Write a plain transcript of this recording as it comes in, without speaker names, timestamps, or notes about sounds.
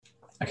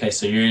Okay,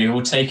 so you're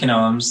all taking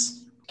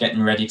arms,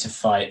 getting ready to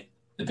fight.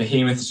 The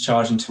behemoth is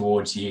charging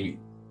towards you.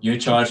 You're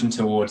charging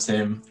towards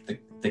him.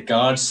 The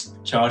guards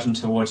charging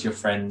towards your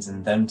friends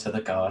and them to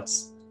the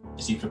guards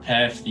as you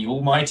prepare for the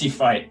almighty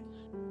fight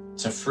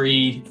to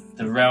free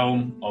the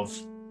realm of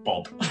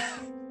Bob.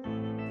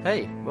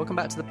 Hey, welcome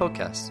back to the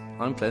podcast.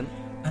 I'm Clint.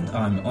 And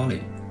I'm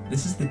Ollie.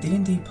 This is the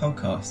D&D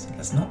podcast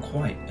that's not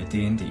quite a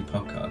D&D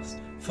podcast.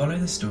 Follow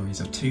the stories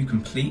of two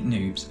complete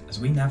noobs as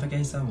we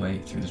navigate our way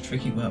through the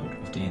tricky world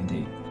of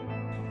D&D.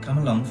 Come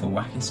along for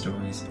wacky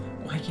stories,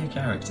 wackier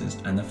characters,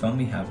 and the fun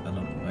we have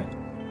along the way.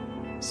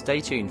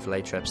 Stay tuned for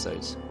later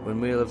episodes,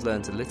 when we'll have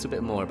learned a little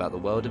bit more about the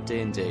world of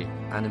D&D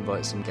and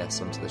invite some guests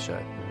onto the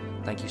show.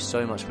 Thank you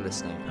so much for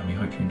listening. And we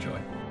hope you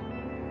enjoy.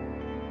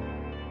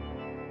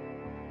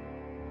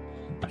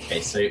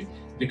 Okay, so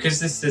because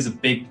this is a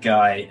big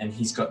guy and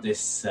he's got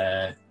this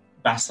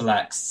battle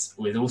axe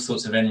with all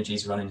sorts of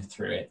energies running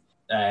through it,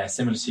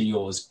 similar to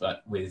yours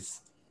but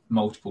with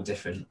multiple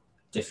different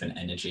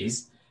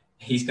energies,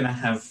 he's going to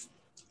have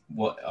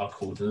what are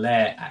called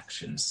lair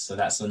actions. So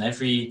that's on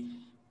every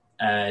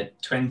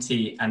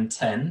 20 and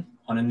 10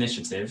 on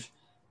initiative,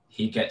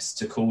 he gets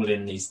to call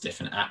in these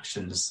different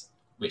actions,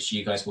 which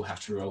you guys will have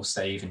to roll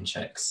saving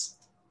checks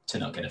to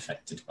not get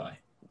affected by.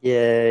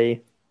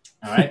 Yay.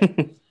 All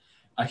right.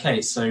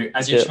 Okay, so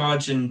as you're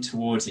charging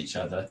towards each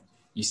other,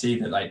 you see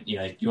that,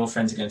 your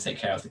friends are going to take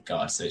care of the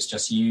guard. So it's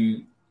just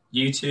you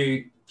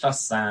two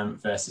plus Sam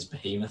versus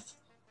Behemoth.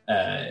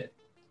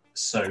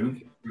 So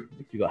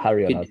you got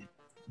Harry on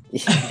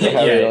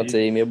Harry on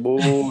team, your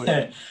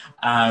boy.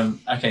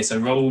 Okay, so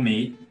roll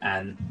me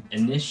an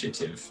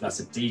initiative. That's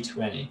a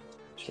D20.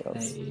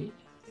 Okay.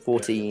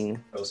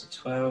 14. Rolls a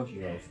 12.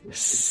 You roll 14.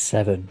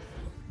 7.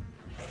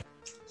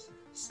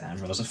 Sam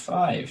rolls a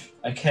 5.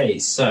 Okay,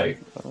 so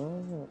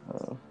on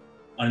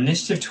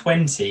initiative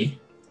 20,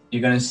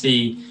 you're going to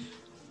see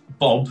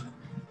Bob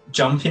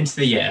jump into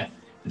the air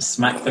and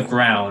smack the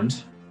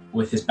ground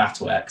with his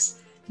battle axe,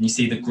 and you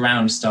see the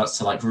ground starts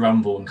to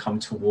rumble and come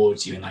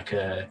towards you in like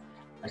a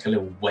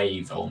little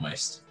wave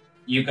almost.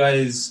 You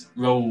guys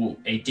roll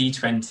a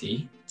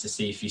D20 to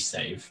see if you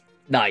save.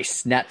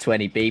 Nice, nat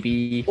 20,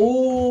 baby.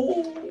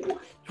 Oh,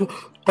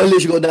 I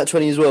literally got a nat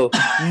 20 as well.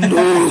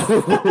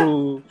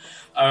 No.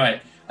 All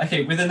right.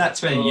 Okay, with a nat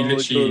 20, you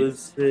literally God,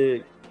 that's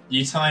sick.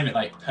 You time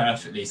it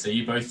perfectly, so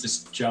you both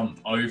just jump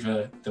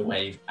over the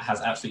wave. It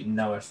has absolutely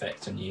no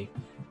effect on you.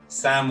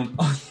 Sam,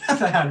 on the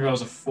other hand,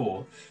 rolls a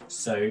 4,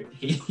 so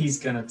he's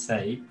gonna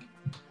take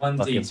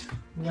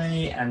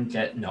 1d20 and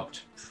get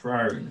knocked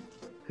prone.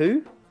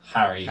 Who?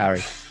 Harry.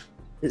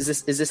 Is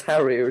this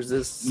Harry or is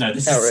this? No,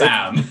 this Harry? is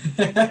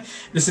Sam.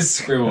 This is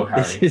Squirrel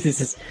Harry.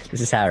 this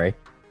is Harry.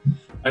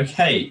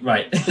 Okay,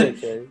 right.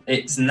 Okay.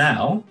 It's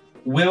now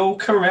Will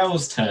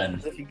Carell's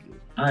turn.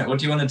 All right, what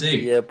do you want to do?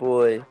 Yeah,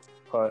 boy.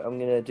 Right, I'm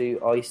gonna do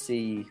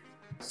icy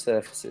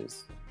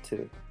surfaces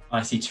too.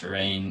 Icy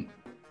terrain.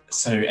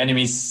 So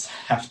enemies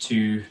have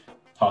to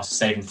pass a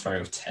saving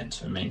throw of 10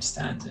 to remain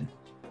standing.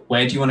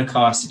 Where do you want to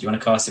cast it? Do you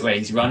want to cast it where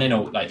he's running,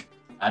 or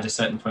at a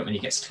certain point when he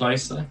gets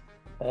closer?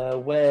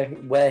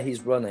 Where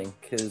he's running,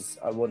 because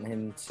I want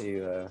him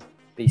to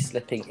be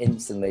slipping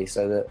instantly,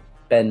 so that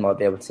Ben might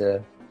be able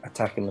to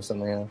attack him or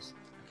something else.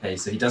 Okay,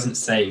 so he doesn't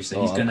save,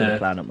 so he's gonna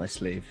plan up my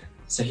sleeve.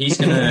 So he's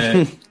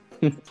gonna.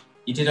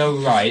 You did all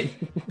right,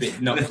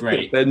 but not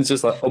great. Ben's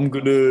just like, I'm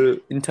gonna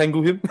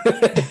entangle him.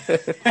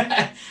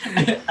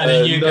 And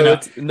then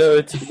no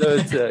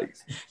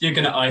attacks. You're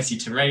gonna icy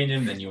terrain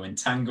him, then you'll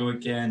entangle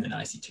again, then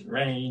icy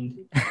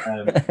terrain.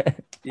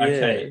 Yeah.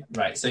 Okay,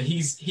 right. So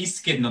he's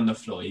skidding on the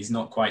floor. He's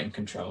not quite in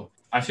control.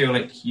 I feel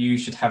like you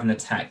should have an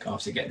attack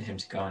after getting him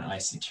to go on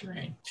icy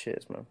terrain.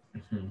 Cheers, man.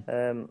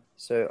 Mm-hmm.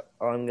 So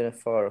I'm gonna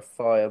fire a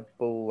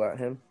fireball at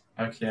him.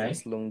 Okay.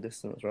 It's long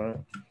distance, right?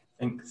 I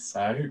think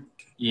so.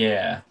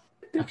 Yeah.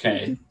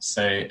 Okay.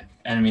 So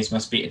enemies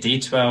must beat a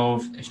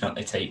D12. If not,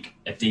 they take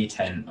a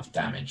D10 of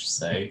damage.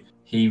 So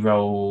he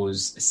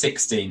rolls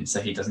 16,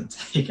 so he doesn't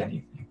take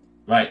anything.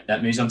 Right.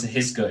 That moves on to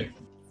his go.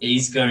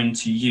 He's going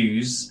to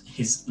use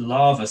his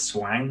lava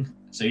swang.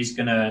 So he's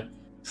going to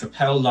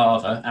propel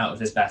lava out of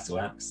his battle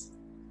axe,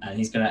 and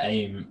he's going to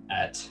aim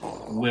at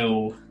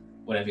Will,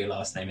 whatever your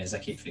last name is. I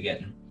keep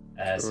forgetting.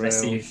 So let's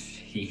see if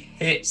he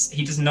hits.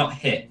 He does not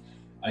hit.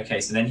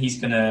 Okay, so then he's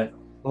going to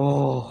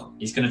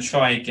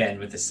try again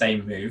with the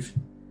same move.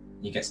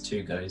 He gets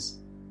 2 goes,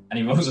 and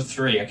he rolls a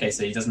 3. Okay,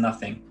 so he does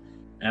nothing.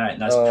 All right,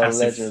 nice passive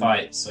legend.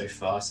 fight so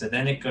far. So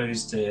then it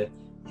goes to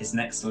his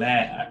next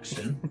lair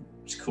action,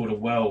 which is called a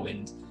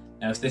whirlwind.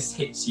 Now, if this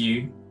hits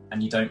you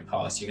and you don't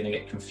pass, you're going to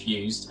get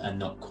confused and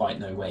not quite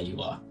know where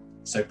you are.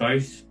 So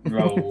both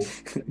roll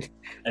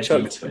a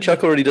D20.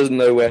 Chuck already doesn't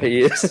know where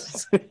he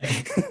is.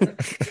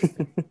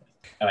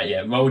 All right,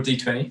 yeah, roll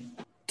D20.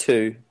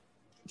 2.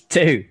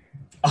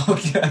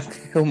 Oh, God.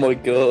 Oh my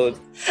God.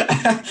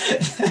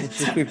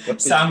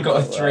 Sam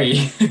got a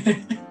 3.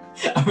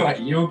 All right,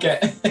 you'll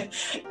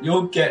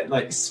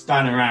get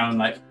spun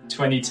around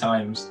 20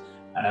 times,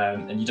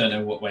 and you don't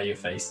know what way you're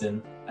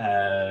facing.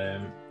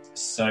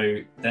 So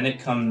then it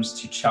comes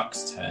to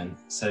Chuck's turn.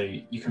 So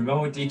you can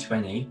roll a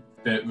d20,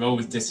 but roll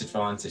with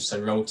disadvantage. So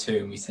roll 2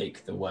 and we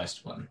take the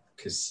worst one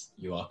because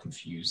you are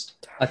confused.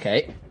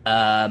 Okay.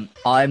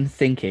 I'm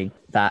thinking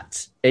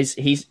that is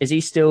he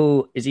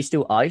still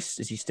iced?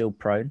 Is he still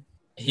prone?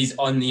 He's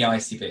on the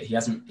icy bit.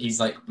 He's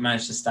like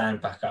managed to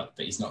stand back up,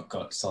 but he's not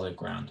got solid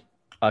ground.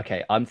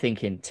 Okay, I'm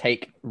thinking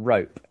take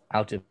rope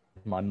out of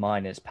my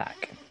miner's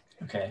pack.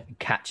 Okay. And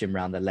catch him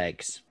round the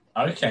legs.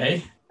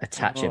 Okay.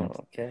 Attach him.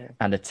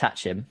 And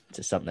attach him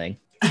to something.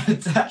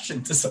 Attach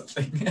him to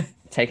something.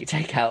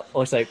 Take out.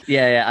 Also,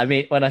 yeah. I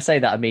mean, when I say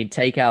that, I mean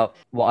take out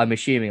what I'm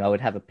assuming I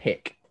would have a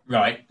pick.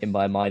 Right. In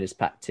my miner's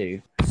pack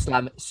too.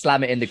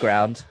 Slam it in the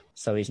ground.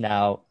 So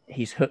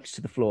he's hooked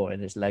to the floor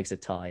and his legs are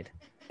tied.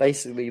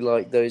 Basically,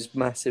 like those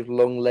massive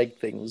long leg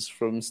things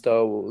from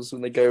Star Wars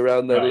when they go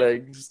around their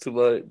legs to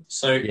like.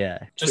 So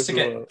yeah, just to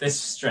get this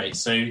straight.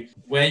 So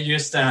where you're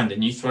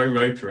standing, you throw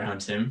rope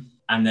around him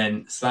and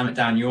then slam it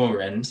down your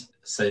end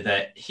so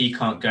that he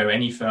can't go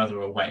any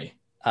further away.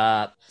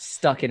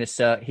 Stuck in a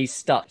circle. He's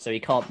stuck, so he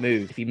can't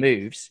move. If he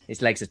moves,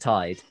 his legs are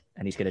tied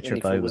and he's going to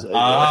trip over.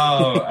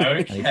 Oh, okay.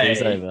 And he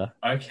falls over.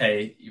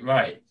 Okay,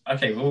 right.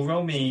 Okay, well,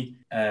 roll me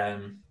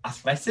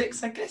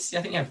athletics, I guess. Yeah,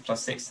 I think you have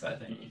 +6 to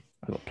that, don't you?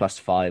 I got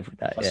 +5 with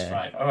that.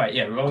 +5. All right,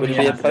 yeah. Roll would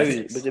me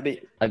athletics.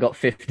 I got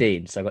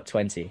 15, so I got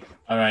 20.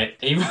 All right,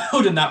 he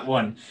rolled in that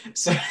one,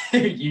 so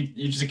you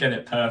just get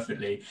it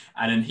perfectly,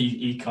 and then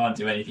he can't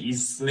do anything.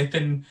 He's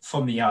slipping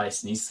from the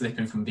ice, and he's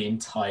slipping from being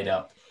tied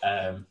up.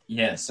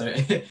 So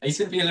he's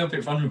going to be a little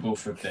bit vulnerable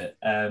for a bit.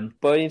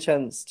 By any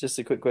chance, just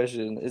a quick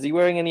question: is he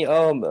wearing any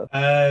armor?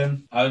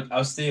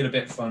 I'll steal a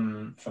bit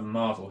from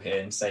Marvel here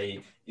and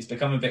say he's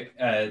become a bit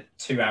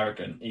too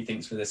arrogant. He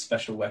thinks with a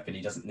special weapon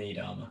he doesn't need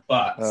armor.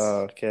 But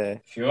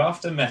if you're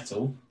after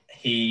metal,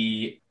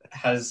 he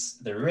has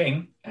the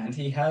ring and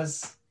he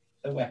has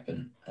the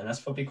weapon, and that's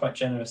probably quite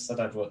generous that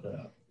I brought that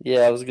up.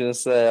 Yeah, I was gonna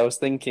say I was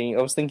thinking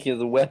of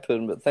the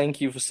weapon, but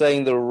thank you for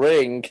saying the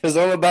ring because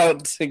I'm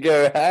about to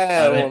go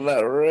ham on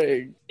that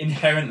ring.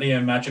 Inherently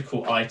a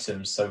magical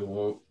item,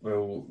 so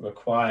will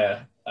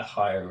require a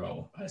higher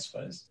roll, I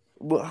suppose.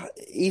 Well,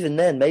 even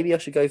then, maybe I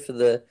should go for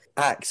the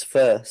axe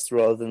first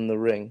rather than the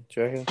ring. Do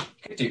you reckon?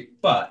 Could do,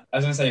 but I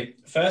was going to say,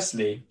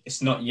 firstly,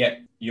 it's not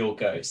yet your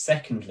go.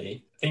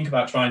 Secondly, think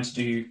about trying to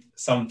do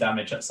some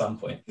damage at some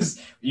point.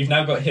 You've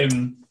now got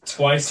him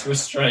twice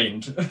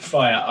restrained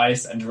via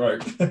ice and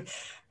rope.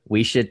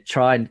 We should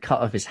try and cut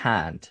off his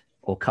hand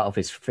or cut off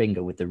his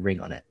finger with the ring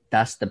on it.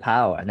 That's the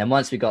power. And then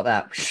once we got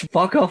that,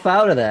 fuck off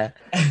out of there.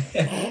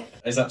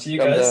 It's up to you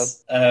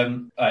guys.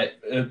 All right,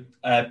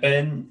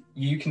 Ben,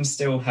 you can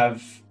still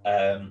have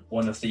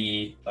one of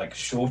the like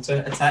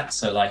shorter attacks,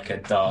 so like a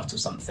dart or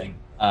something.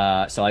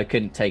 So I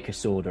couldn't take a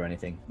sword or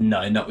anything?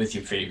 No, not with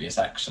your previous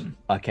action.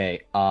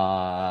 Okay,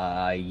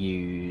 I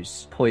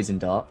use poison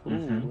dart.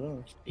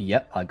 Mm-hmm.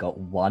 Yep, I got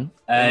 1.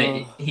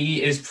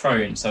 He is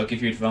prone, so I'll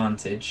give you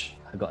advantage.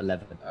 I got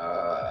 11.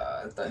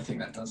 I don't think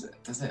that does it.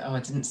 Does it? Oh, I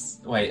didn't.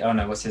 Wait. Oh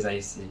no, what's his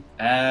AC?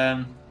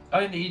 Oh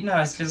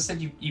no, it's because I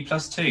said you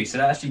 +2, so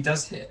that actually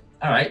does hit.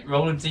 All right,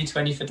 roll a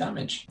d20 for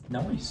damage.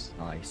 Nice.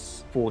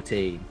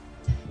 14.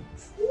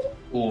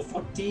 Or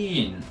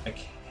 14.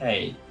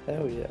 Okay.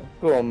 Hell yeah.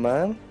 Go on,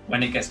 man.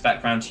 When it gets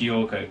back round to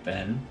your go,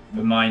 Ben,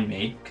 remind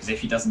me, because if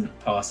he doesn't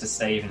pass a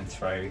saving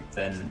throw,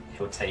 then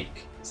he'll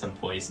take some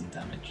poison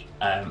damage.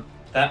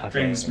 That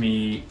brings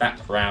me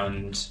back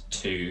round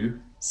to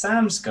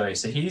Sam's go.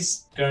 So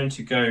he's going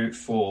to go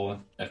for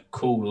a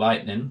cool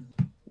lightning.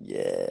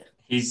 Yeah.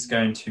 He's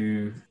going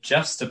to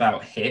just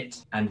about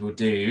hit and will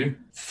do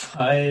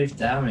 5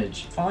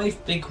 damage.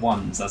 5 big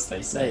ones, as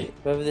they say. Mate,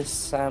 whoever this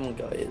Sam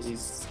guy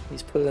is,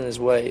 he's pulling his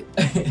weight.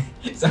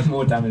 He's done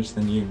more damage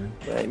than you, man.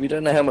 Mate, we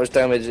don't know how much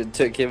damage it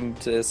took him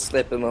to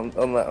slip him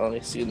on that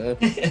ice, you know.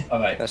 All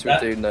right. That's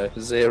what we do know.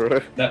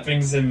 0. That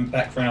brings him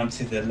back round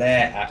to the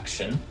lair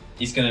action.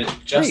 He's going to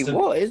just... Wait,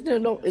 what? Is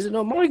it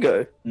not my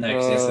go? No,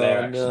 because it's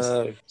lair action.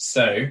 No.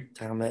 So...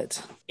 Damn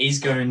it. He's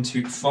going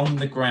to, from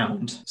the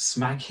ground,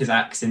 smack his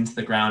axe into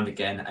the ground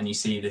again, and you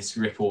see this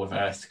ripple of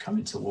earth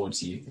coming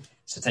towards you.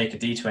 So take a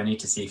d20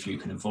 to see if you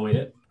can avoid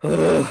it.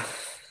 I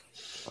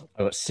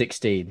got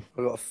 16.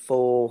 I got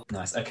 4.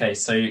 Nice. Okay,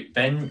 so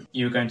Ben,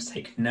 you're going to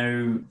take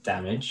no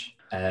damage.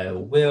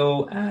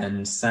 Will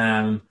and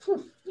Sam,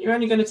 you're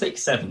only going to take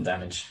 7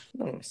 damage.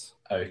 Nice.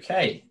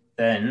 Okay.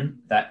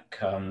 Then that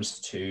comes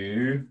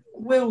to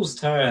Will's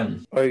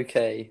turn.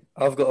 Okay,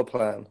 I've got a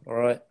plan. All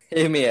right,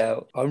 hear me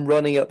out. I'm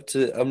running up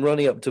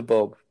to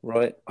Bob.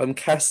 Right, I'm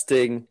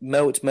casting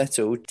melt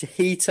metal to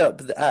heat up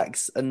the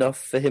axe enough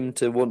for him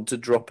to want to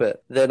drop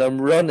it. Then I'm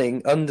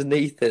running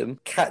underneath him,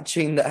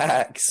 catching the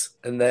axe,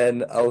 and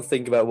then I'll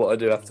think about what I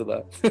do after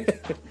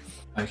that.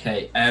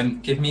 Okay.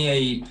 Give me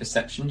a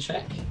perception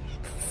check.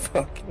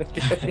 Fuck.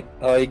 Okay.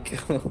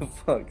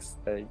 Fuck's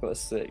sake. Got a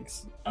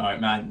 6. All right,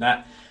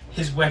 man.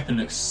 His weapon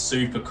looks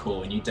super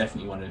cool, and you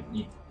definitely want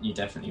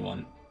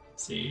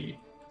to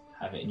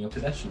have it in your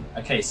possession.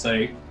 Okay,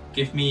 so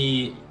give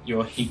me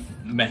your heat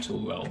metal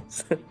roll.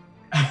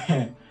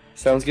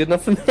 Sounds good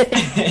enough for me.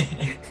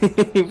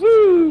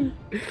 Woo!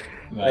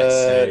 Right,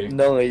 so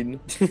 9.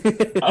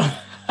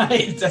 oh,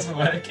 it doesn't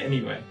work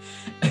anyway.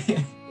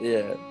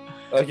 Yeah,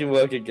 I can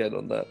work again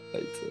on that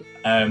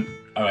later.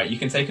 All right, you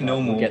can take a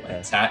normal We'll get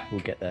there. attack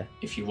We'll get there.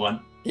 if you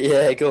want.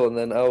 Yeah, go on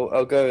then.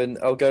 I'll go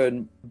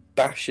and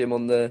bash him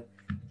on the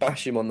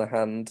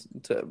hand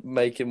to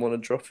make him want to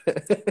drop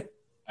it.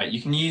 Right, you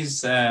can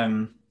use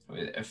a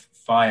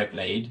fire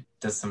blade.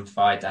 Does some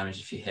fire damage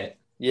if you hit.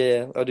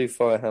 Yeah, I'll do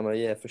fire hammer.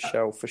 Yeah, for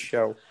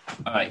sure.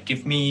 All right,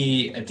 give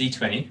me a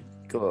d20.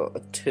 Got a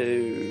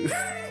 2.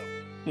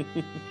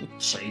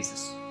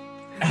 Jesus.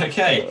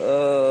 Okay.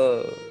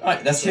 Oh. All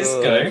right, that's his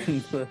go.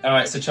 All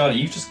right, so Charlie,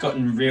 you've just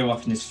gotten real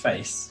up in his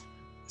face,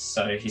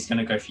 so he's going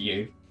to go for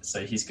you.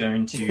 So he's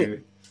going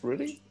to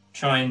Really?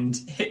 try and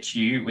hit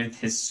you with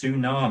his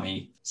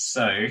tsunami.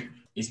 So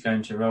he's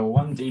going to roll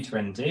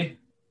 1d20.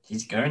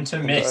 He's going to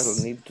I miss.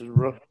 don't need to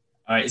run.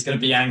 All right, he's going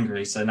to be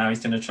angry, so now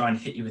he's going to try and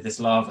hit you with his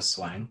lava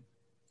swang.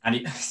 And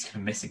he's going to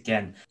miss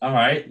again. All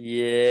right.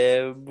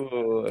 Yeah,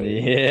 boy.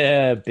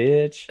 Yeah,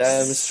 bitch.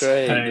 Damn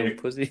straight, So- little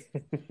pussy.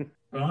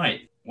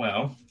 Right.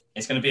 Well,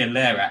 it's going to be a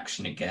lair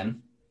action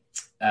again.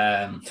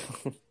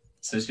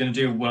 So he's going to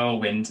do a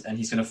whirlwind, and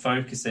he's going to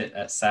focus it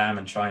at Sam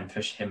and try and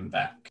push him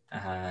back.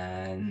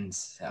 And,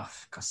 oh,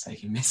 for God's sake,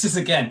 he misses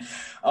again.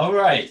 All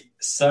right.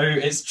 So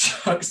it's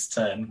Chuck's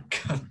turn.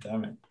 God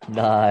damn it.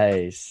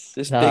 Nice.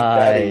 This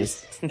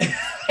nice. big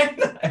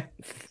daddy.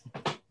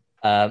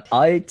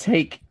 I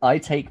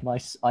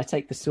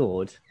take the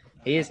sword.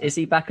 Is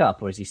he back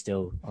up or is he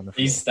still on the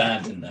floor? He's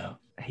standing now.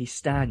 He's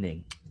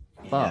standing.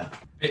 Yeah.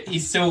 Fuck. But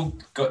he's still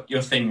got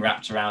your thing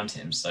wrapped around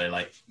him, so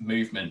like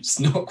movement's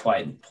not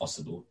quite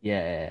possible.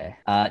 Yeah.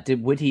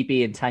 Would he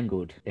be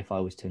entangled if I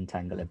was to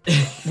entangle him?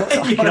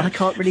 I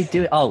can't really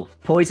do it. Oh,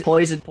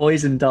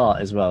 poison dart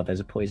as well.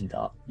 There's a poison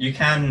dart. You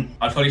can.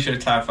 I probably should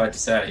have clarified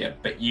this earlier,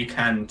 but you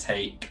can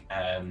take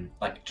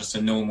like just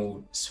a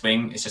normal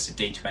swing. It's just a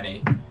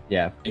d20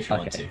 Yeah. if you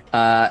want to.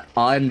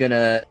 I'm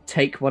gonna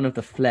take one of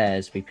the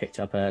flares we picked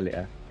up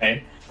earlier.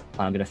 Okay.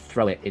 I'm gonna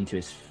throw it into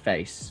his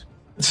face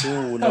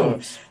Ooh,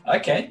 nice.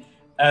 Okay.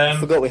 I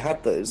forgot we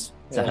had those.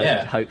 to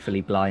Yeah.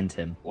 hopefully blind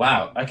him.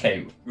 Wow.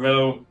 Okay.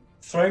 Roll.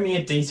 Throw me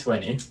a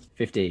d20.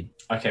 15.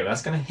 Okay. Well,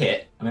 that's gonna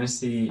hit. I'm gonna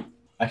see.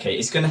 Okay,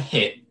 it's gonna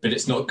hit, but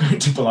it's not going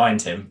to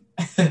blind him.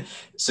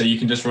 So you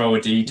can just roll a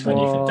d20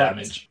 for What?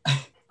 damage.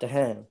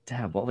 Damn.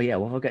 What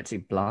have I got to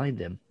blind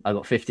him? I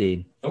got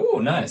 15. Oh,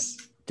 nice.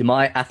 Do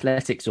my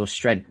athletics or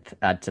strength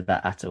add to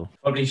that at all?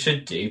 Probably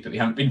should do, but we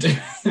haven't been doing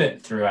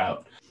it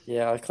throughout.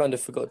 Yeah, I kind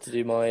of forgot to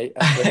do my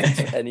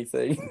athletics or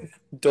anything,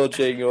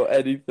 dodging or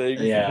anything.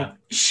 Yeah.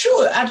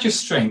 Sure, add your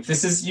strength.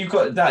 You've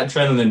got that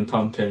adrenaline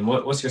pumping.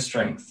 What's your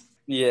strength?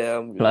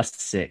 Yeah. Plus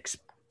 6.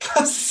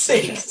 Plus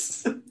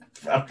 6.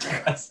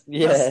 That's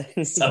Yeah.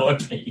 so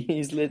OP.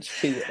 He's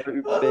literally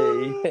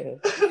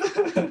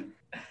OP.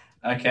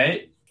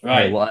 Okay.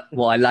 Hey, Right.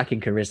 what I lack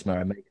in charisma,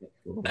 I make it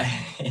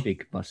for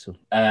big muscle.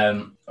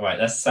 All right,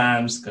 that's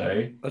Sam's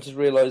go. I just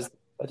realised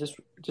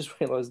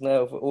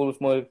now for all of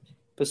my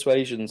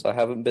persuasions, I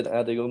haven't been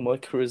adding on my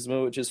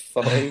charisma, which is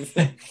 5.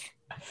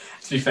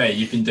 To be fair,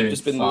 you've been doing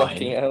Just been fine.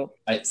 lucking out.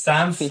 Right,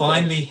 Sam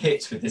finally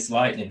hits with this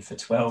lightning for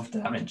 12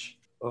 damage.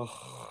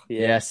 Oh, yeah.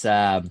 Yes,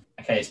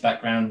 Okay, it's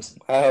background.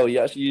 Wow, you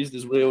actually used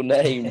his real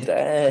name.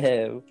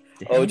 Damn.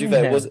 Oh, to be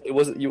fair, it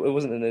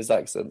wasn't in his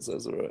accent, so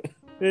it's alright.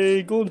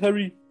 Hey, go on,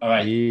 Harry. All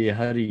right, Yeah,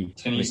 hurry.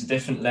 he's going to use a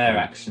different lair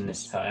action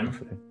this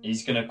time.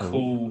 He's going to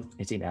call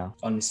Is he now?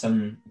 on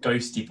some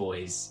ghosty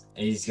boys.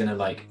 He's going to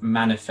like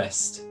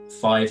manifest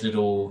 5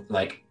 little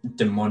like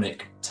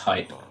demonic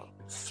type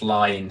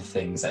flying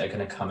things that are going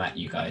to come at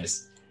you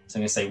guys. So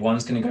I'm going to say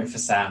one's going to go for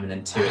Sam and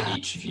then 2 at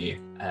each of you.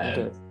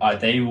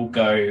 They will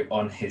go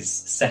on his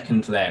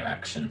second lair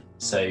action.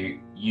 So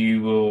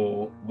you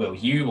will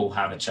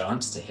have a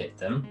chance to hit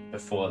them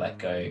before let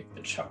go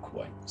the Chuck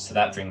won't. So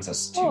that brings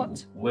us to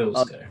What?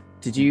 Will's go.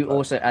 Did you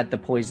also add the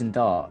poison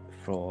dart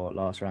for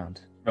last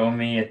round? Roll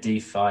me a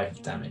d5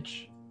 of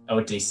damage. Oh,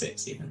 a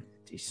d6 even.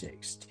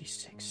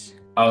 D6.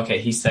 Oh, okay,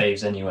 he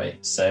saves anyway,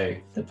 so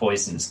the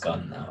poison's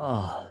gone now.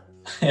 Oh.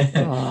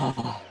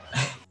 Oh.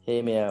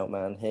 Hear me out,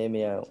 man. Hear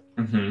me out.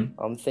 Mm-hmm.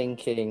 I'm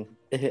thinking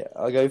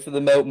I go for the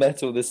melt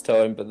metal this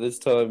time, but this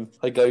time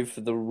I go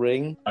for the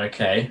ring.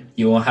 Okay,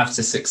 you will have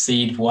to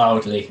succeed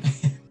wildly.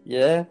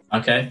 Yeah?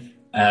 Okay.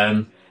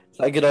 Is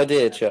that a good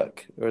idea,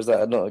 Chuck? Or is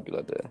that not a good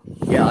idea?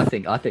 Yeah, I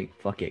think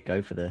fuck it,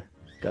 go for the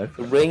The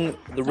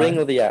ring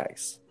or the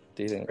axe,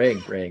 do you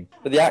think? ring.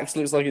 But the axe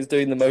looks like it's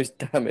doing the most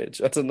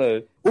damage. I don't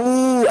know.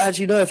 Ooh,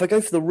 actually no, if I go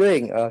for the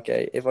ring,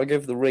 okay. If I go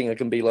for the ring, I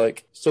can be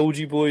like,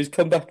 soldier boys,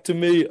 come back to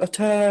me,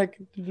 attack.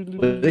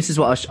 Well, this is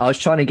what I was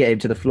trying to get him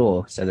to the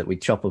floor so that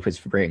we'd chop off his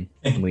ring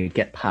and we'd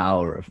get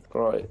power of.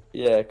 Right,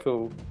 yeah,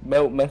 cool.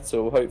 Melt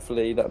metal,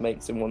 hopefully that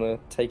makes him want to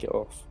take it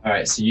off.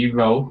 Alright, so you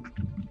roll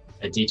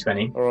a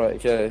d20. Alright,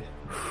 okay.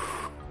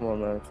 Come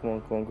on, man.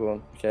 Come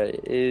on. Okay,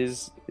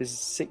 is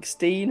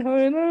 16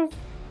 high enough?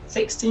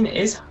 16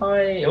 is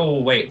high. Oh,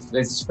 wait,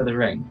 this is for the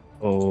ring.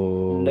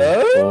 Oh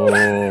No.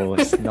 Oh,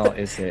 it's not,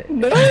 is it?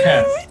 No,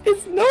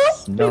 it's not.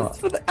 It's not.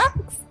 For the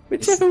axe,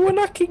 whichever one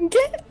I can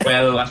get.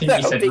 Well, I think you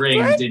That'll said be ring,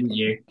 great. didn't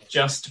you?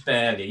 Just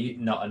barely,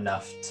 not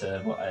enough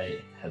to what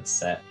I had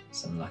set.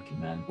 Some lucky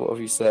man. What have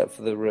you set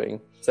for the ring?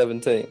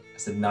 17. I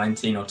said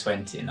 19 or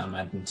 20, and I'm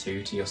adding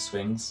 2 to your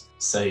swings.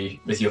 So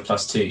with your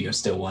 +2, you're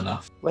still 1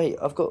 off. Wait,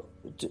 I've got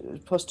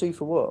 +2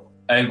 for what?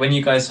 When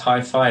you guys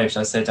high-fived,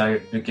 I said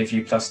I would give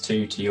you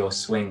 +2 to your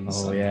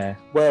swings. Oh yeah.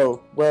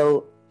 Well,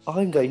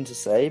 I'm going to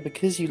say,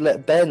 because you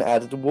let Ben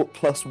add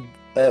plus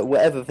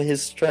whatever for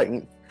his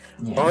strength,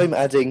 Yeah. I'm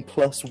adding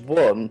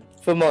 +1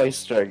 for my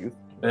strength.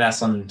 But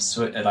that's on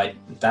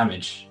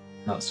damage,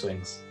 not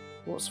swings.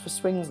 What's for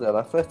swings then?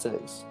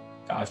 Athletics?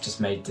 I've just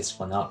made this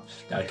one up.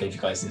 I gave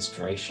you guys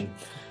inspiration.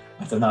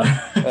 I don't know.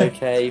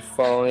 Okay,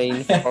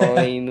 fine.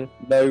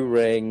 No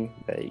ring.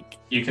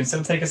 You can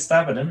still take a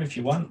stab at him if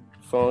you want.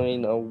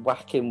 Fine, I'll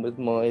whack him with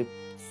my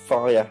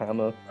fire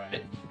hammer.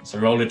 Right. So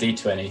roll a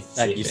d20.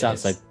 Like, you sound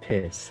so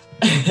pissed.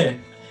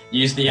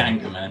 Use the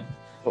anger, man.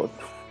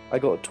 I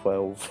got a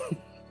 12.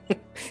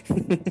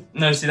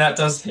 No, see, that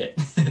does hit.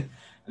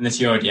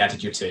 Unless you already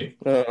added your 2.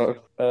 No,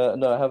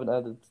 I haven't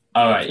added.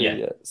 All right, 2 yeah.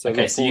 yet. So I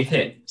Okay, got so you 14.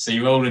 hit. So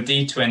you roll a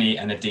d20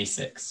 and a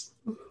d6.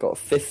 Got a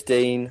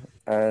 15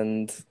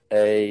 and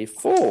a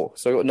 4,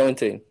 so I got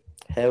 19.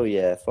 Hell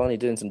yeah, finally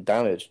doing some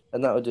damage.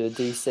 And that'll do a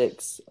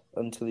d6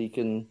 until he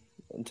can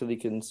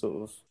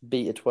sort of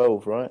beat a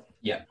 12, right?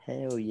 Yeah.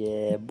 Hell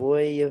yeah,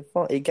 boy, your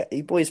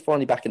boy's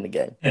finally back in the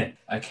game.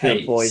 Okay.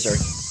 Your boys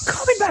are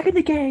coming back in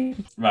the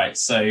game. Right,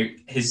 so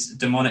his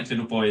demonic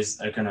little boys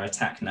are going to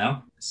attack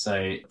now.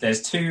 So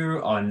there's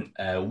 2 on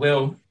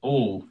Will.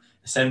 All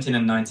 17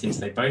 and 19, so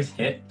they both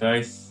hit.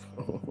 Both.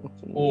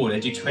 Oh, they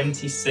do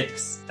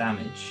 26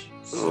 damage.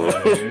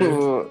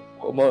 So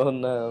What am I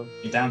on now?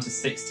 you're down to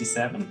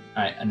 67.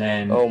 Right, and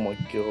then Oh my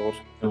god.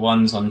 the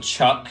ones on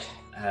Chuck,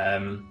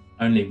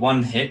 only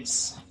 1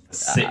 hits,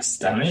 6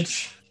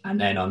 damage. And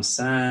then on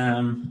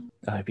Sam,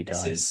 I hope he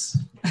dies.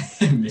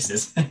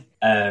 misses.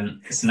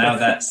 So now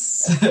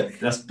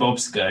that's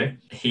Bob's go.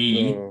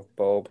 He Oh,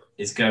 Bob.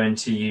 is going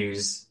to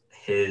use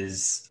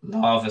his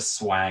lava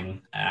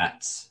swang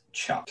at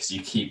Chuck because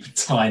you keep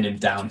tying him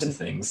down to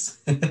things.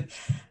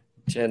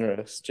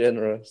 Generous.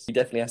 He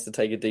definitely has to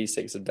take a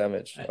d6 of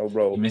damage. I'll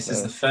roll. He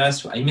misses the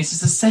first one. He misses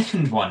the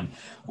second one.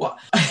 What?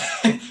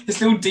 His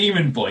little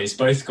demon boys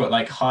both got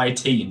like high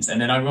teens,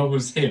 and then I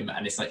rolls him,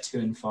 and it's like 2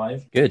 and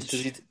 5. Good.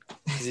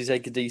 Does he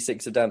take a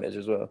d6 of damage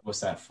as well? What's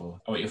that for?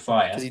 Oh, your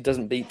fire. Because he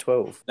doesn't beat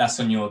 12. That's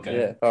on your go.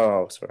 Yeah.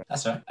 Oh, sorry.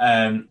 That's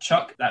right.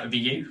 Chuck, that would be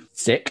you.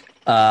 Sick.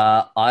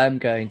 I'm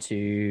going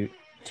to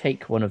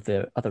take one of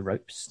the other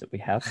ropes that we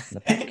have in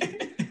the pack,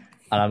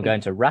 and I'm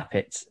going to wrap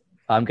it.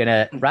 I'm going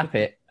to wrap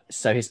it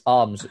so his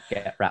arms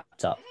get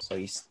wrapped up.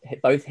 So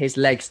both his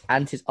legs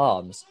and his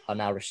arms are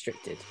now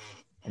restricted,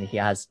 and he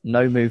has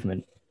no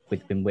movement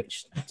within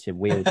which to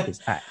wield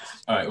his axe.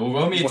 All right, well,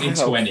 roll me a Wow.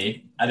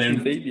 d20, and then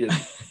Convenient.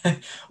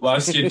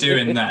 whilst you're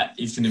doing that,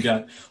 he's going to be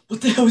like,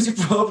 "What the hell is your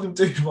problem,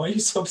 dude? Why are you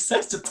so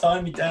obsessed with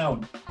tying me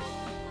down?"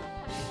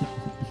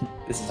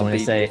 This is I'm a gonna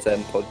say-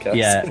 BDSM podcast.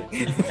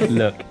 Yeah.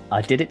 Look,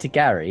 I did it to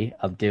Gary.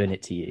 I'm doing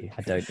it to you.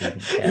 I don't even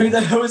Who care.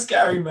 the hell is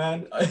Gary,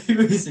 man? Who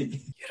is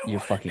he? You're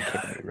fucking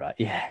kidding me, right?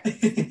 Yeah.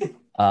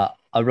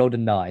 I rolled a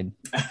 9.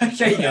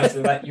 Okay, yeah,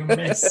 so that you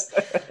miss.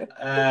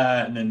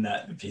 And then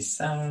that would be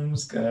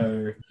Sam's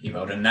go. He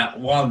rolled a nat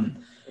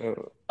 1.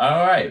 Oh,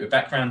 All right, we're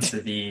back round to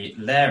the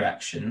lair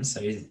action.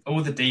 So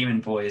all the demon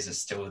boys are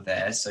still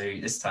there. So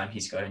this time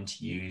he's going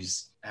to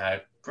use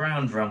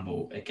ground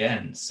rumble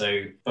again.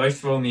 So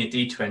both roll me a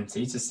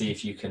d20 to see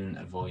if you can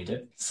avoid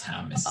it.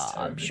 Sam is I'm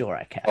terrible. sure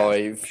I can.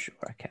 5. Sure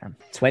I can.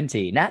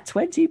 20. Nat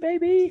 20,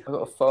 baby. I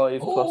got a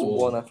 5 plus Ooh.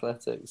 1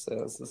 athletics, so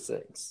that's a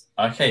 6.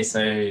 Okay,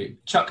 so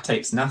Chuck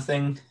takes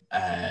nothing.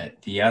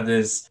 The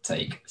others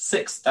take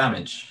 6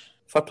 damage.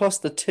 If I plus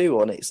the 2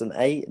 on it, it's an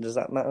 8. Does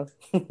that matter?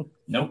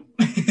 Nope.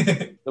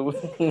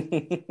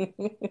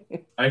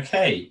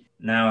 Okay,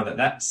 now that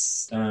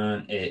that's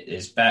done, it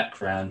is back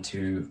round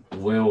to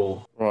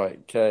Will. Right,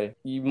 okay.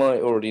 You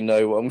might already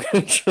know what I'm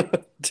going to try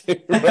to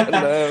do right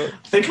now. I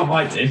think I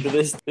might do. But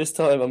this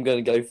time I'm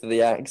going to go for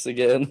the axe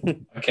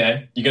again.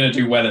 Okay, you're going to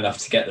do well enough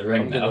to get the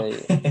ring I'm now.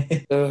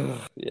 Ugh,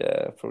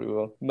 yeah, probably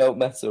will. Melt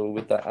metal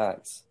with that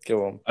axe.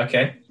 Go on.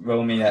 Okay,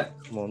 roll me that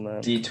Come on,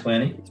 man.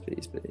 d20.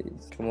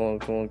 Please. Come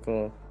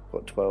on.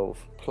 Got 12.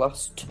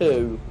 Plus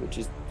 2, which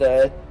is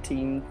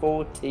 13,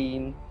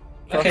 14.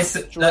 Plus Okay,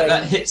 so that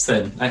strength. hits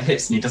then. That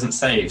hits and he doesn't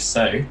save,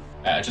 so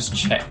just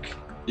check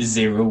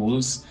the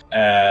rules.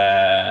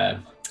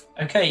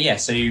 Okay, yeah,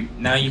 so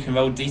now you can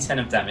roll d10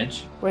 of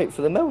damage. Wait,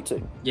 for the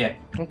melting? Yeah.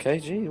 Okay,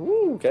 gee.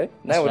 Ooh, okay.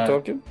 Now That's we're right.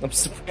 talking. I'm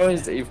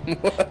surprised it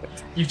even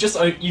worked.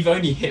 You've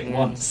only hit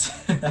once.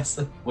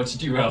 What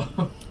did you roll?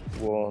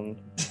 1.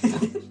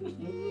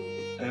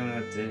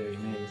 Oh dear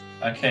me.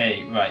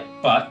 Okay, right,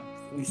 but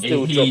He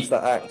still He- drops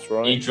that axe, he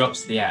right?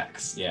 drops the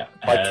axe. Yeah.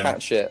 I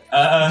catch it.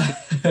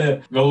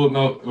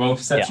 Roll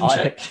perception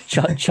check.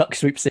 Chuck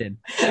swoops in.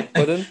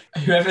 Pardon?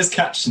 Whoever's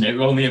catching it,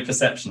 roll me a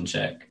perception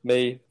check.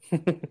 Me.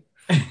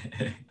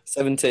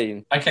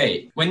 17.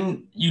 Okay,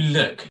 when you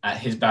look at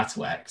his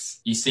battle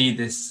axe, you see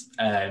this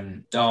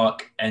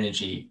dark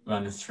energy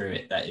running through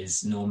it that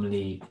is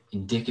normally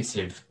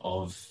indicative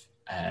of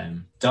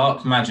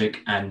dark magic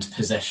and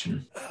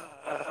possession.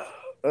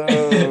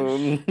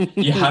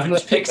 You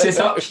haven't picked it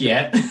up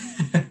yet.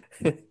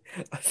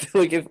 I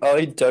feel like if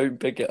I don't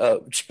pick it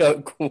up,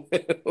 Chuck will.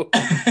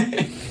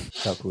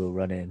 Chuck will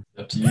run in.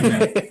 Up to you,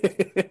 man.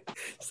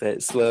 Say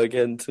it slow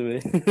again to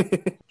me.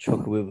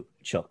 Chuck will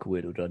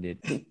run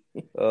in.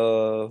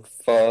 Oh,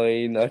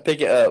 fine. I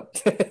pick it up.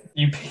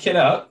 You pick it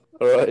up.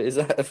 All right. Is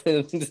that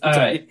All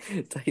right.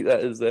 take that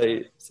as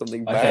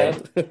something Okay.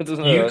 bad? I don't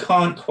know. You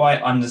can't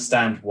quite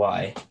understand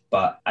why,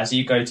 but as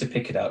you go to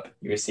pick it up,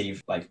 you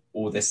receive like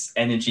all this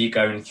energy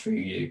going through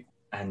you,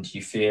 and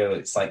you feel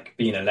it's like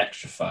being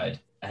electrified,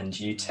 and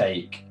you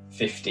take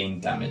 15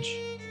 damage.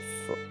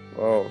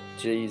 Oh,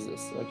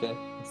 Jesus. Okay.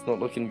 It's not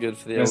looking good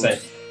for the I was old...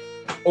 gonna say,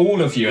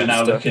 all of you are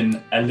now stuff.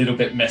 looking a little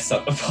bit messed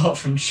up, apart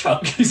from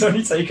Chuck, who's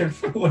only taken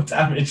 4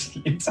 damage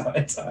the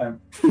entire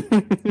time.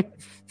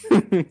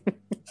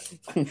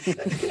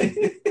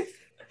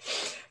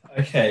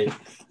 Okay.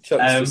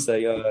 Chuck's just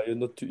saying, you're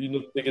not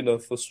big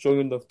enough or strong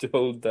enough to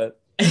hold that.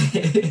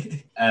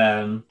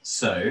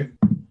 So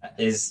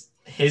is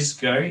his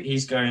go.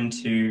 He's going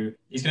to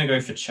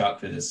go for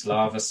Chuck with his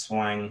lava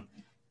swang.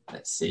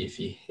 Let's see if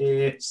he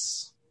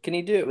hits. Can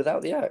he do it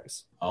without the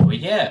axe? Oh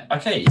yeah.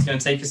 Okay, he's going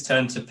to take his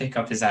turn to pick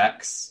up his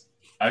axe.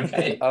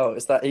 Okay. Oh,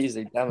 it's that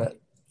easy. Damn it.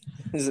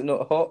 Is it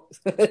not hot?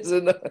 Is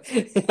it not,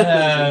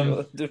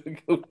 not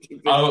difficult?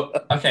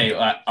 Okay,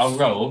 I'll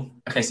roll.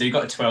 Okay, so you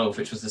got a 12,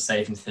 which was the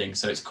saving thing,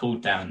 so it's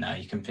cooled down now.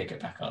 You can pick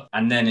it back up.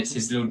 And then it's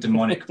his little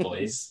demonic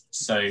boys.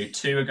 So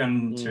 2 are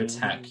going to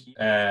attack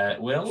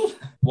Will.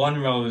 One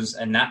rolls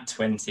a nat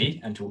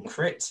 20 and will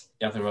crit.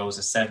 The other rolls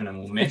a 7 and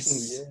will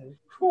miss.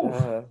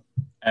 Yeah.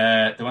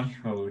 The one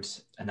who rolled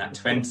a nat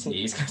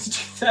 20 is going to do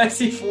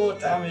 34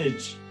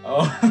 damage.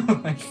 Oh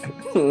my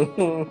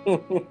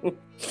god.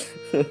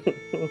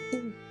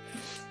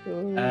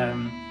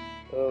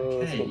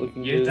 Okay,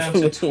 you're down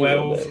to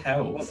 12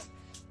 health.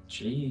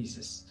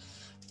 Jesus.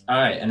 All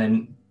right, and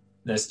then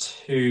there's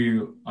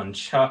 2 on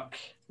Chuck.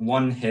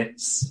 1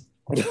 hits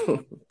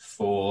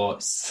for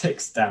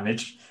 6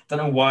 damage. Don't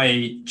know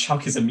why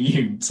Chuck is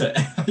immune to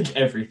like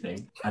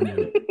everything. And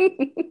then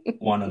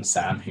 1 on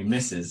Sam, who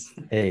misses.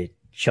 Hey,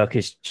 Chuck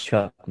is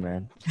Chuck,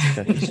 man.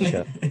 Chuck is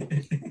Chuck.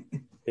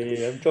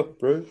 Hey, I'm Chuck,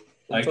 bro.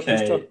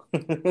 Okay.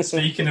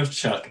 Speaking of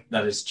Chuck,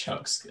 that is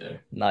Chuck's go.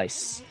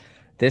 Nice.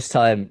 This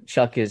time,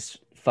 Chuck is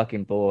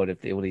fucking bored of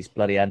all these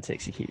bloody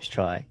antics he keeps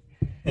trying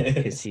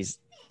because he's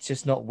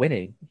just not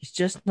winning. He's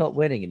just not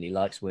winning, and he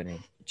likes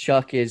winning.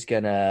 Chuck is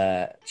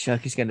gonna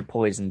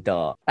poison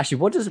dart. Actually,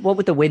 what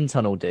would the wind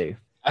tunnel do?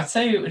 I'd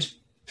say it would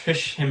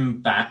push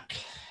him back,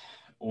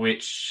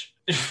 which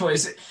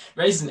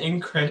raises an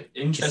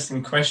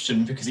interesting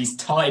question because he's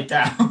tied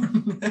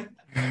down.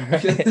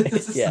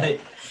 Yeah.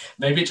 Like,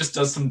 maybe it just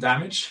does some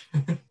damage.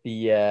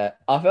 Yeah,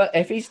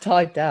 if he's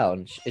tied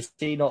down, is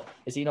he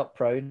not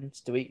prone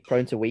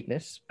to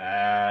weakness?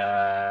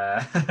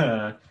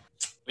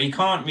 He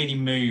can't really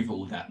move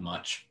all that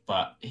much,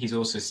 but he's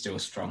also still a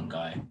strong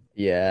guy.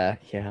 Yeah,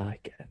 I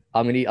get it.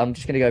 I'm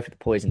just gonna go for the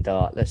poison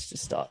dart. Let's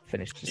just start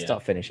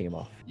finishing him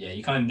off. Yeah,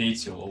 you kind of need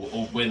to,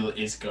 or Will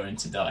is going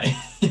to die.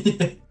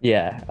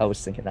 Yeah, I was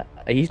thinking that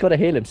he's got to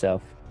heal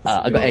himself.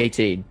 I got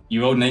 18.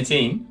 You rolled an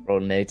 18.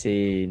 Rolled an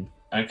 18.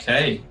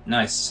 Okay,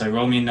 nice. So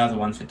roll me another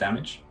one for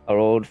damage. I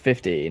rolled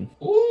 15.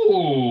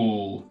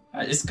 Ooh,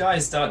 this guy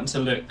is starting to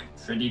look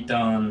pretty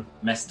darn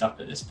messed up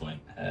at this point.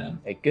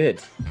 Hey,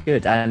 good.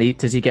 And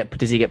does he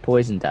get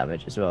poison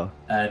damage as well?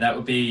 That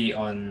would be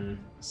on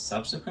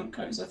subsequent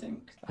goes, I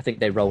think. I think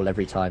they roll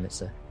every time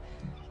it's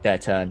their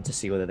turn to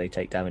see whether they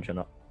take damage or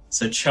not.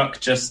 So Chuck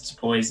just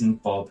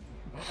poisoned Bob.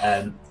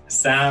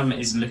 Sam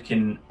is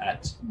looking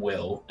at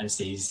Will and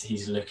sees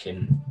he's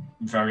looking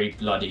very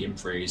bloody and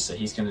bruised, so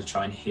he's going to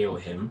try and heal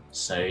him.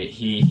 So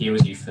he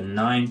heals you for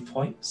 9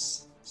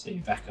 points. So you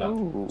back up.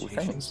 Ooh, to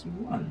thanks.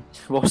 51.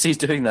 Whilst he's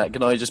doing that,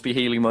 can I just be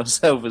healing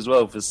myself as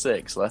well for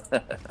 6?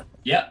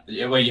 Yeah,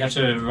 well, you have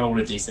to roll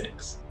a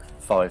d6.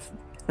 5.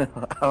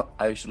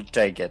 I shall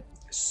take it.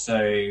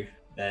 So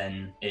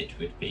then it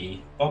would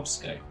be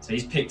Bob's go. So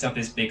he's picked up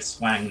his big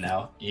swang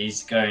now.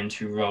 He's going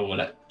to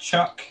roll at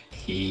Chuck.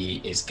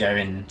 He is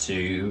going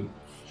to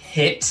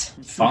hit.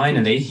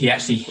 Finally, he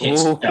actually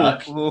hits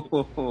Chuck.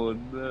 Oh,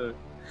 no.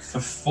 For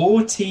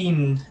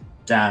 14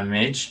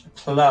 damage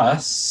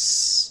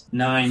plus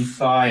 9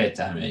 fire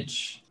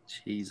damage.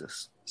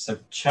 Jesus. So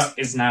Chuck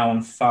is now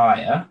on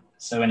fire.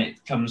 So when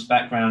it comes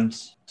back round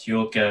to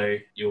your go,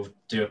 you'll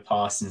do a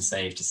pass and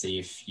save to see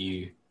if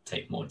you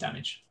take more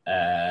damage.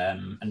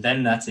 And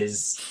then that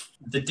is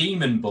the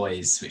demon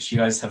boys, which you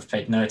guys have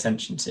paid no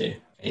attention to.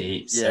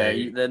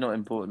 They're not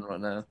important right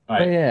now.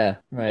 Right. Oh, yeah,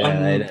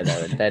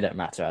 right. They don't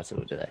matter at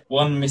all, do they?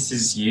 One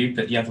misses you,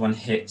 but the other one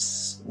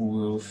hits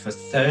for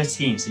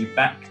 13. So you're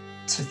back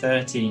to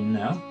 13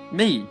 now.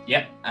 Me?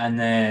 Yep. And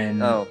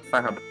then Oh,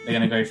 fab. they're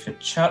going to go for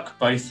Chuck.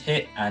 Both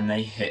hit, and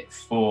they hit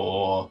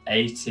for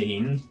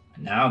 18.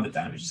 Now the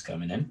damage is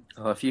coming in.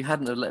 Oh, if you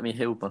hadn't have let me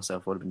heal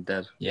myself, I would have been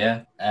dead.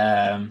 Yeah.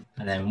 And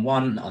then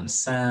 1 on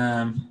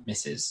Sam,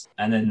 misses.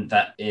 And then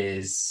that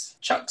is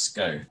Chuck's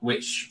go,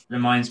 which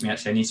reminds me,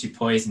 actually, I need to do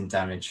poison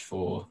damage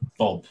for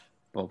Bob.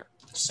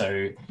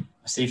 So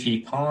I'll see if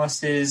he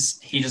passes.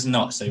 He does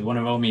not. So you want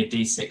to roll me a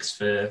d6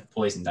 for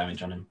poison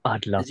damage on him.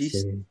 I'd love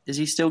to. Is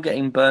he still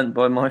getting burnt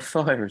by my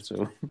fire at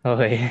all? Oh,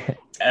 yeah.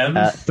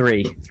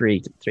 3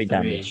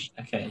 damage.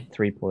 Okay.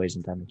 3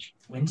 poison damage.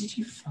 When did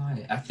you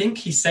fire? I think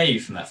he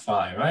saved from that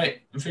fire,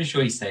 right? I'm pretty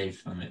sure he saved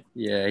from it.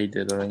 Yeah, he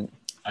did, I think.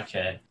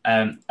 Okay.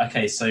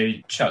 Okay, so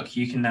Chuck,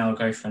 you can now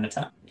go for an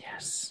attack.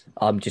 Yes.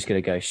 I'm just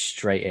going to go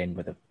straight in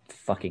with a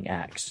fucking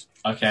axe.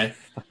 Okay.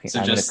 So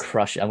I'm just going to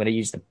crush it. I'm going to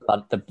use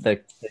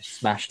the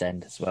smashed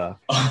end as well.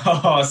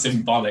 Oh,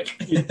 symbolic.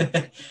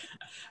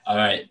 All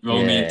right,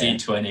 roll me a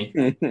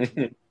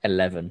d20.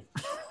 11.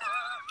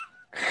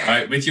 All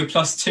right, with your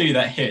 +2,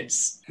 that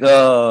hits.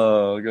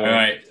 Oh, God. All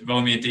right,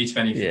 roll me a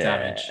d20 for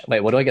damage.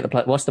 Wait, what do I get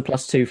what's the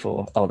 +2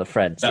 for? Oh, the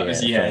friends. That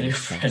was, your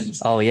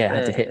friends. Oh, yeah, I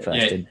had to hit first,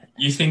 Yeah, didn't I?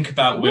 you think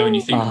about Will and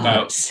you think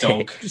about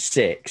Dog.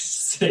 6.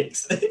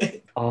 6.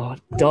 Oh,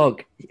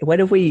 Dog. When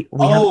have we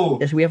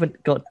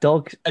haven't got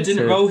Dog. I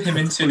didn't roll him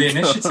into the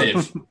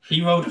initiative.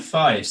 He rolled a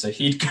 5, so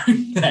he'd go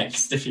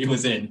next if he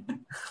was in.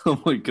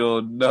 Oh my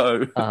God,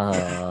 no.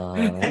 Oh.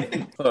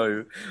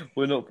 No,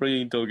 we're not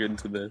bringing Dog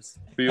into this.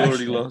 We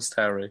already lost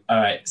Harry. All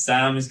right,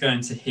 Sam is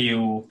going to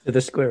heal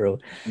The squirrel.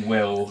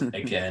 Will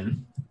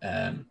again,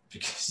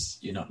 because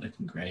you're not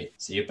looking great.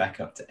 So you're back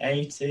up to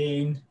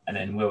 18, and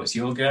then Will, it's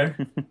your go.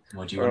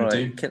 What do you want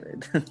to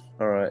do?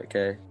 All right,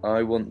 okay.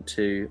 I want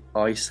to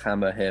ice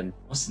hammer him.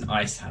 What's an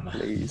ice hammer?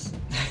 Please.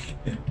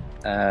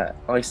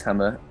 Ice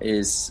hammer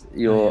is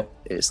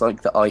it's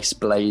like the ice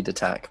blade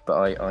attack, but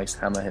I ice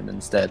hammer him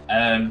instead.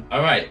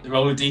 All right,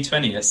 roll a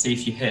d20. Let's see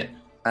if you hit.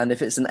 And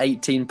if it's an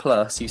 18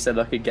 plus, you said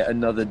I could get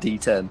another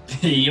d10.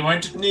 You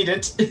won't need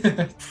it.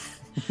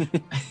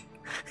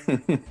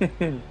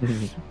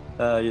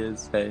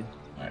 Yes. Hey.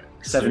 All right,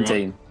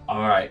 17.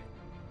 All right,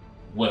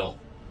 Will,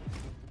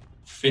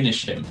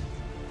 finish him,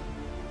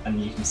 and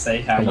you can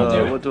say how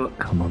you do it.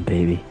 Come on,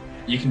 baby.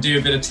 You can do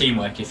a bit of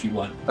teamwork if you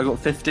want. I got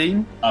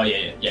 15. Oh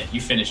yeah. You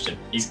finished him.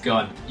 He's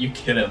gone. You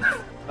kill him.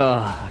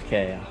 Oh,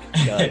 okay.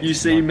 Oh, God. You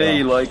see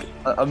me, like,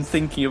 I'm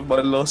thinking of my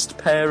lost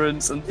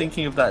parents. I'm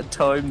thinking of that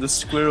time the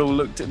squirrel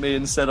looked at me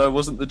and said I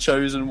wasn't the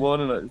chosen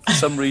one, and I, for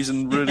some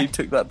reason, really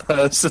took that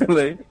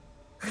personally.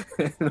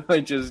 And I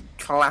just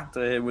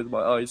clatter him with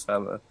my ice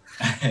hammer.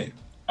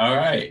 All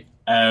right.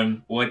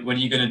 What are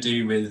you going to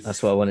do with...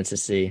 That's what I wanted to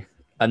see.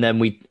 And then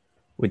we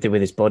did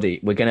with his body.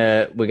 We're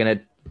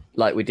gonna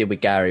like we did with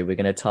Gary. We're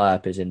gonna tie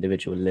up his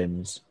individual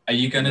limbs. Are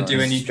you going to do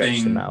stretch them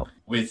anything out.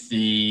 with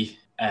the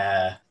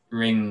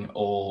ring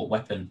or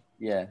weapon?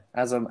 Yeah,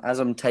 as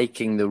I'm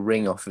taking the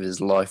ring off of his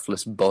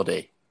lifeless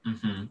body,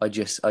 I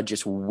just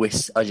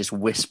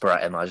whisper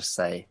at him. I just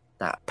say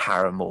that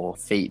Paramore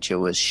feature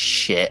was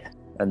shit,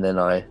 and then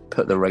I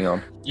put the ring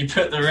on. You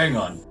put the ring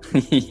on?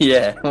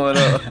 Yeah, why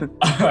not?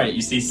 All right,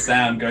 you see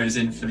Sam goes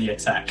in for the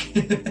attack.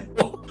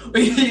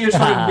 You're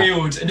trying to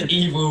wield an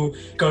evil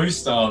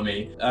ghost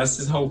army. That's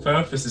his whole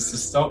purpose, is to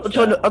stop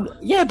that.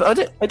 Yeah, but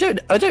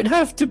I don't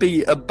have to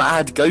be a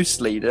bad ghost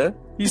leader.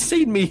 He's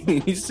seen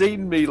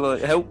me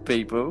like help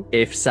people.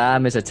 If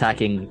Sam is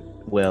attacking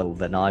Will,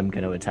 then I'm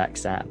going to attack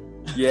Sam.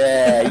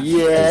 Yeah.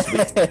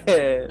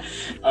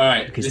 All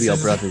right, because we are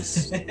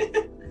brothers.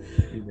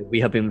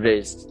 We have been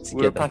raised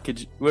together.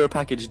 We're a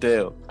package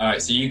deal. All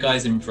right, so you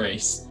guys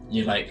embrace.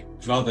 You're like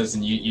brothers,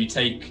 and you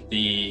take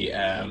the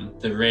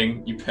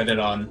ring, you put it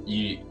on.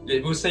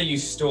 We'll say you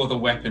store the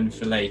weapon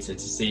for later to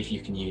see if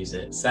you can use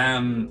it.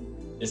 Sam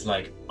is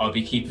like, I'll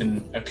be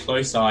keeping a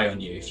close eye on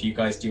you. If you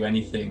guys do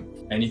anything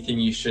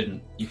you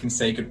shouldn't, you can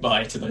say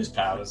goodbye to those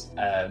powers.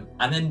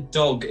 And then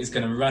Dog is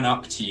going to run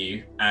up to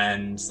you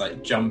and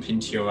like jump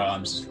into your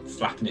arms,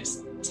 flapping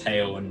its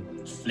tail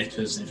and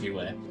flippers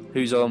everywhere.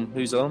 Whose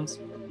arms?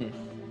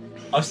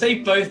 I'll say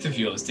both of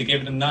yours to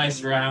give it a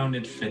nice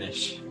rounded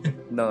finish.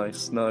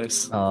 Nice.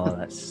 Oh,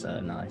 that's so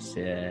nice,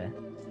 yeah.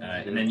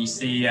 Alright, and then you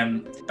see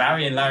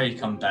Barry and Larry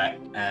come back,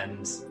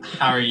 and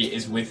Harry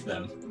is with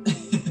them.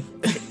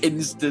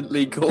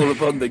 Instantly call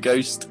upon the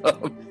ghost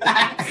dog.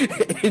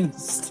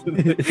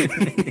 Instantly.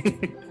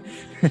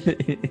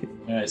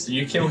 Alright, so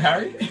you kill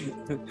Harry?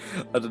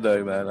 I don't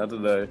know, man. I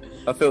don't know.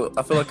 I feel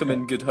like I'm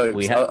in good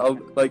hopes. I'll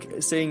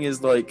like, seeing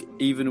as like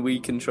even we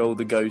control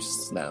the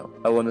ghosts now.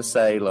 I want to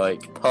say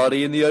like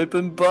party in the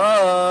open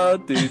bar.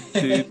 You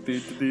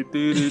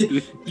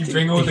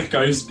bring all the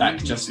ghosts back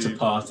just to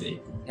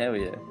party. Hell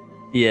yeah.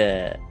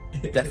 Yeah.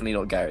 Definitely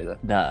not Gary though.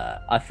 Nah,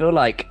 I feel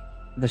like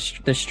the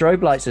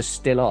strobe lights are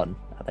still on.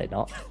 Are they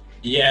not?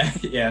 Yeah.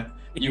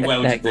 You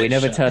welded we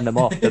never turn them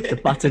off. The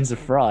buttons are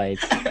fried.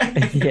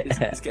 Yeah.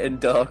 It's getting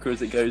darker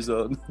as it goes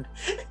on.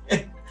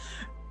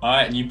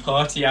 Alright, and you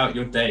party out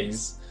your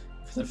days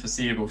for the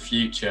foreseeable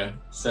future,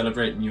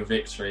 celebrating your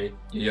victory.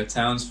 Your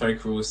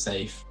townsfolk are all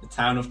safe. The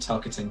town of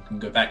Tuckerton can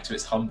go back to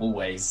its humble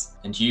ways,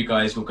 and you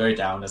guys will go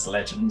down as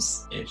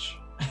legends-ish.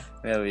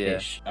 Hell yeah.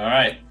 Ish. All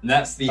right,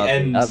 that's the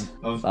end of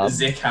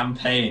the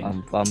campaign.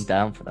 I'm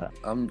down for that.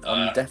 I'm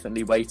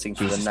definitely waiting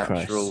for Jesus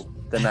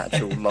the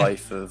natural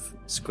life of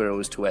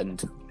squirrels to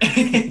end.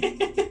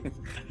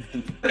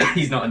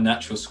 He's not a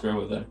natural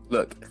squirrel, though.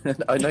 Look,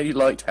 I know you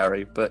liked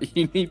Harry, but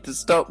you need to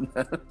stop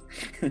now.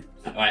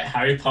 Right,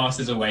 Harry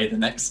passes away the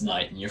next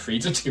night, and you're free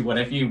to do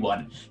whatever you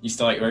want. You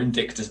start your own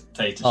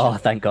dictatorship. Oh,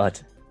 thank God.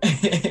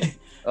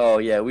 Oh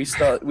yeah, we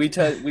turn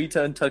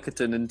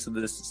Tuckerton into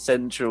the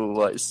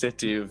central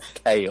city of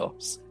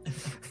chaos.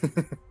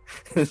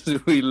 As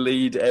we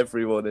lead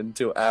everyone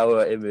into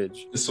our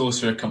image. The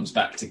sorcerer comes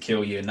back to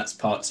kill you, and that's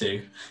part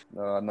 2.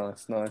 Oh,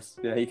 nice.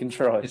 Yeah, he can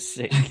try. It's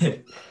sick.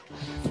 Alright,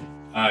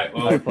 Harry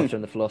well, Potter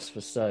and the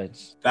Philosopher's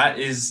Stones. that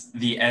is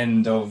the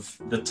end of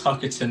the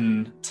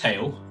Tuckerton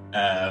tale.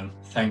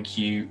 Thank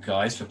you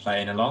guys for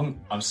playing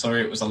along. I'm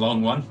sorry it was a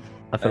long one.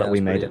 I feel Yeah, like we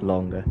that's made brilliant. it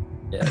longer.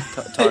 Yeah,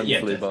 time Yeah,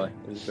 flew definitely. by.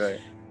 It was great.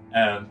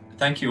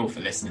 Thank you all for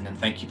listening, and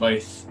thank you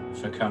both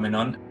for coming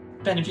on.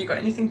 Ben, have you got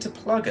anything to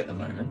plug at the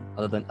moment?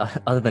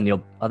 Other than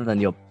your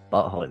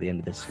butthole at the end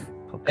of this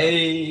podcast.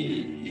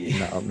 Hey!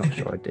 No, I'm not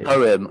sure I did.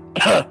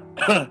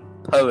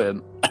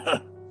 Poem.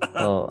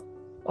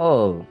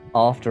 Oh,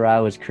 After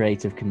Hours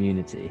Creative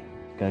Community.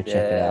 Go check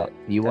it Yeah, out.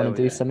 You want hell to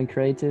do yeah. something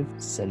creative?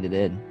 Send it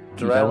in.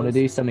 After You don't want to Hours?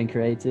 do something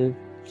creative?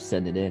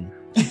 Send it in.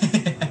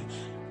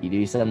 You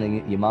do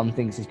something your mum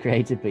thinks is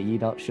creative, but you're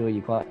not sure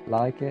you quite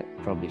like it?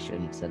 Probably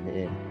shouldn't send it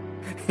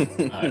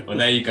in. Alright, well,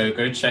 there you go.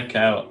 Go check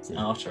out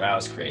After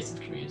Hours Creative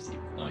Community.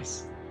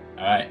 Nice.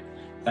 Alright.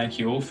 Thank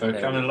you all for Yeah.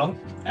 coming along,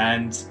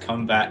 and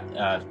come back.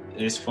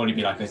 This will probably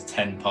be like a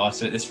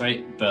 10-parter at this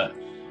rate, but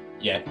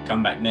yeah,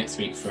 come back next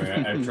week for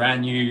a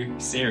brand new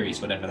series,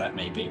 whatever that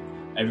may be.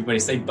 Everybody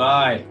say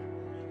bye.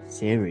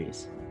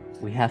 Series.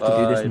 We have to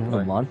do this Bye, more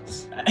than bye.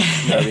 once.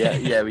 No,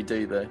 yeah, we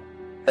do though.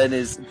 Ben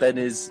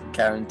is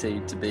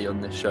guaranteed to be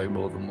on this show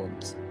more than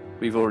once.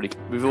 We've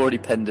already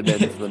penned him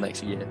in for the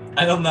next year.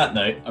 And on that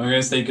note, I'm going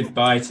to say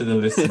goodbye to the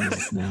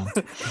listeners now.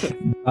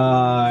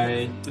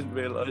 Bye. Didn't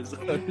realise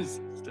I was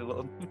still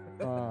on.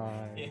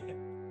 Bye.